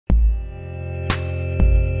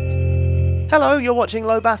Hello, you're watching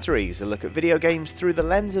Low Batteries, a look at video games through the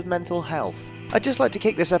lens of mental health. I'd just like to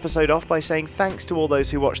kick this episode off by saying thanks to all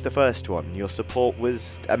those who watched the first one. Your support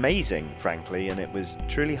was amazing, frankly, and it was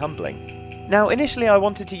truly humbling. Now, initially I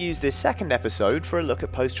wanted to use this second episode for a look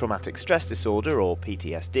at post-traumatic stress disorder, or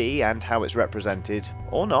PTSD, and how it's represented,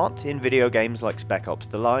 or not, in video games like Spec Ops: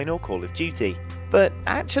 The Line or Call of Duty. But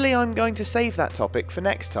actually I'm going to save that topic for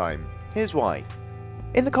next time. Here's why.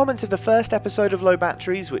 In the comments of the first episode of Low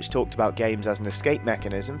Batteries, which talked about games as an escape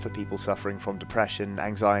mechanism for people suffering from depression,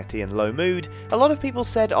 anxiety and low mood, a lot of people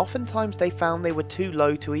said oftentimes they found they were too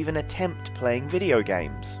low to even attempt playing video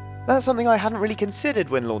games. That's something I hadn't really considered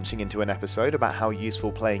when launching into an episode about how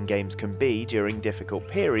useful playing games can be during difficult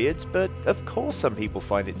periods, but of course some people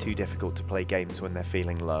find it too difficult to play games when they're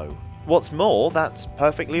feeling low. What's more, that's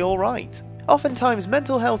perfectly alright. Oftentimes,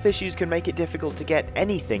 mental health issues can make it difficult to get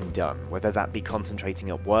anything done, whether that be concentrating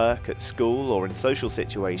at work, at school, or in social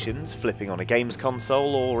situations, flipping on a games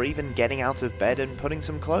console, or even getting out of bed and putting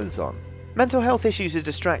some clothes on. Mental health issues are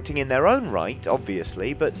distracting in their own right,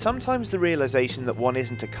 obviously, but sometimes the realization that one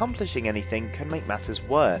isn't accomplishing anything can make matters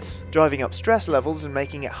worse, driving up stress levels and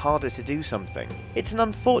making it harder to do something. It's an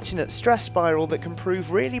unfortunate stress spiral that can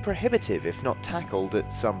prove really prohibitive if not tackled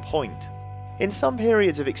at some point. In some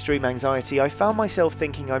periods of extreme anxiety, I found myself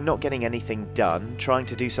thinking I'm not getting anything done, trying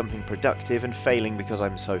to do something productive and failing because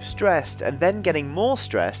I'm so stressed, and then getting more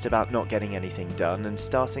stressed about not getting anything done and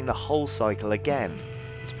starting the whole cycle again.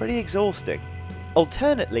 It's pretty exhausting.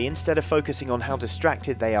 Alternately, instead of focusing on how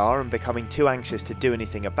distracted they are and becoming too anxious to do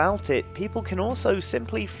anything about it, people can also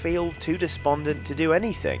simply feel too despondent to do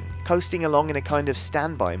anything, coasting along in a kind of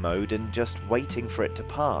standby mode and just waiting for it to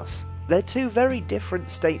pass. They're two very different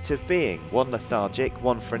states of being, one lethargic,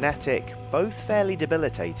 one frenetic, both fairly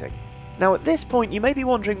debilitating. Now at this point you may be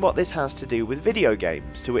wondering what this has to do with video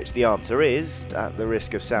games, to which the answer is, at the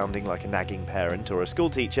risk of sounding like a nagging parent or a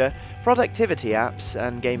schoolteacher, productivity apps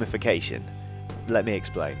and gamification. Let me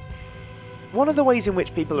explain. One of the ways in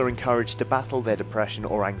which people are encouraged to battle their depression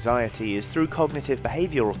or anxiety is through cognitive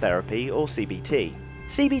behavioural therapy, or CBT.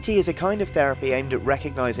 CBT is a kind of therapy aimed at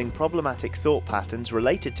recognising problematic thought patterns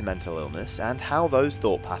related to mental illness and how those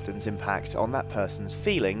thought patterns impact on that person's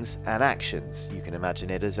feelings and actions. You can imagine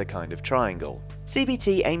it as a kind of triangle.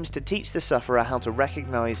 CBT aims to teach the sufferer how to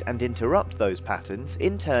recognise and interrupt those patterns,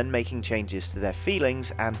 in turn making changes to their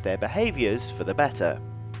feelings and their behaviours for the better.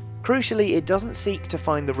 Crucially, it doesn't seek to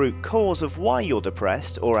find the root cause of why you're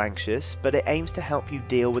depressed or anxious, but it aims to help you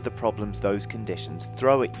deal with the problems those conditions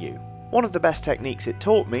throw at you. One of the best techniques it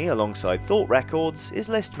taught me, alongside thought records, is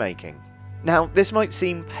list making. Now, this might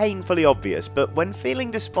seem painfully obvious, but when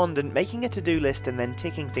feeling despondent, making a to-do list and then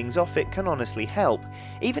ticking things off it can honestly help,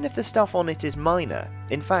 even if the stuff on it is minor.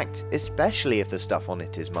 In fact, especially if the stuff on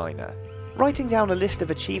it is minor. Writing down a list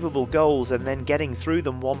of achievable goals and then getting through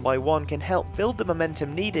them one by one can help build the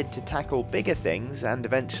momentum needed to tackle bigger things and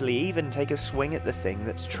eventually even take a swing at the thing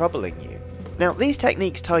that's troubling you. Now, these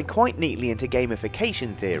techniques tie quite neatly into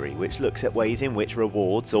gamification theory, which looks at ways in which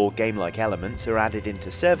rewards or game-like elements are added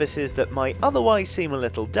into services that might otherwise seem a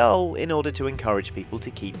little dull in order to encourage people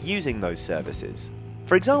to keep using those services.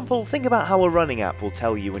 For example, think about how a running app will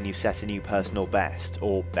tell you when you set a new personal best,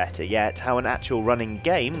 or better yet, how an actual running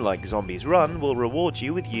game like Zombies Run will reward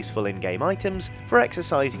you with useful in-game items for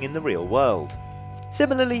exercising in the real world.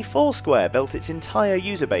 Similarly, Foursquare built its entire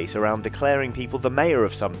user base around declaring people the mayor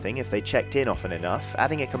of something if they checked in often enough,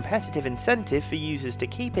 adding a competitive incentive for users to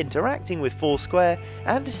keep interacting with Foursquare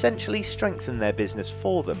and essentially strengthen their business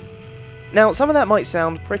for them. Now, some of that might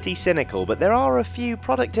sound pretty cynical, but there are a few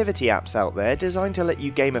productivity apps out there designed to let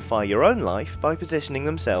you gamify your own life by positioning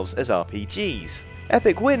themselves as RPGs.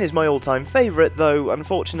 Epic Win is my all-time favourite, though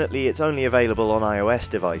unfortunately it's only available on iOS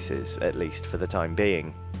devices, at least for the time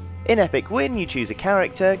being. In Epic Win, you choose a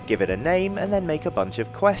character, give it a name, and then make a bunch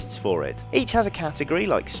of quests for it. Each has a category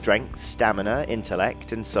like strength, stamina,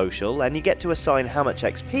 intellect, and social, and you get to assign how much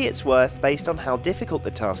XP it's worth based on how difficult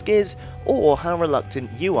the task is, or how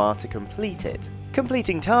reluctant you are to complete it.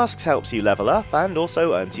 Completing tasks helps you level up, and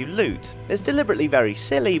also earns you loot. It's deliberately very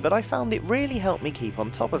silly, but I found it really helped me keep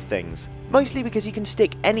on top of things. Mostly because you can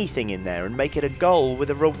stick anything in there and make it a goal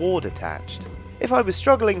with a reward attached. If I was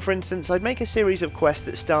struggling, for instance, I'd make a series of quests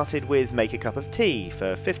that started with make a cup of tea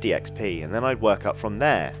for 50 XP, and then I'd work up from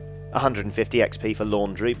there. 150 XP for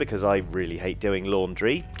laundry because I really hate doing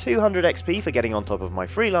laundry, 200 XP for getting on top of my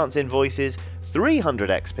freelance invoices, 300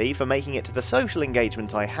 XP for making it to the social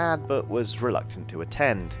engagement I had but was reluctant to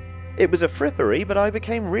attend. It was a frippery, but I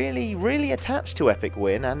became really attached to Epic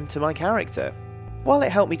Win and to my character. While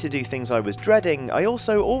it helped me to do things I was dreading, I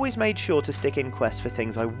also always made sure to stick in quests for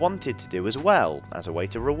things I wanted to do as well, as a way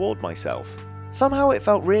to reward myself. Somehow it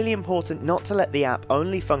felt really important not to let the app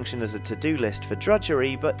only function as a to-do list for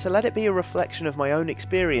drudgery, but to let it be a reflection of my own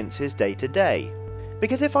experiences day to day.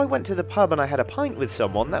 Because if I went to the pub and I had a pint with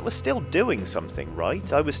someone, that was still doing something,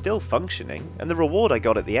 right? I was still functioning, and the reward I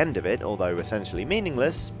got at the end of it, although essentially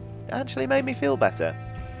meaningless, actually made me feel better.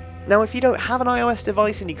 Now, if you don't have an iOS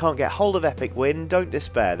device and you can't get hold of Epic Win, don't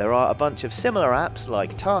despair. There are a bunch of similar apps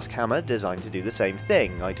like Task Hammer designed to do the same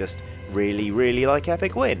thing. I just really like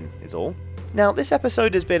Epic Win, is all. Now, this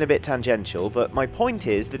episode has been a bit tangential, but my point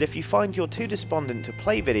is that if you find you're too despondent to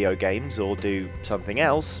play video games or do something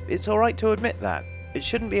else, it's alright to admit that. It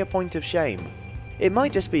shouldn't be a point of shame. It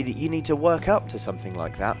might just be that you need to work up to something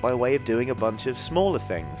like that by way of doing a bunch of smaller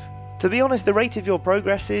things. To be honest, the rate of your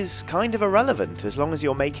progress is kind of irrelevant as long as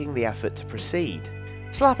you're making the effort to proceed.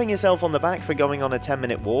 Slapping yourself on the back for going on a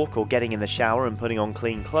 10-minute walk or getting in the shower and putting on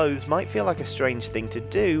clean clothes might feel like a strange thing to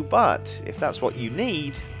do, but if that's what you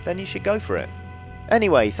need, then you should go for it.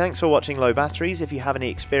 Anyway, thanks for watching Low Batteries. If you have any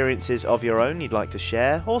experiences of your own you'd like to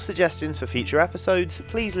share, or suggestions for future episodes,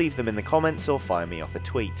 please leave them in the comments or fire me off a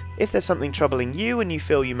tweet. If there's something troubling you and you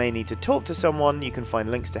feel you may need to talk to someone, you can find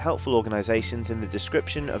links to helpful organisations in the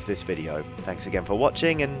description of this video. Thanks again for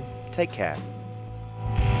watching, and take care.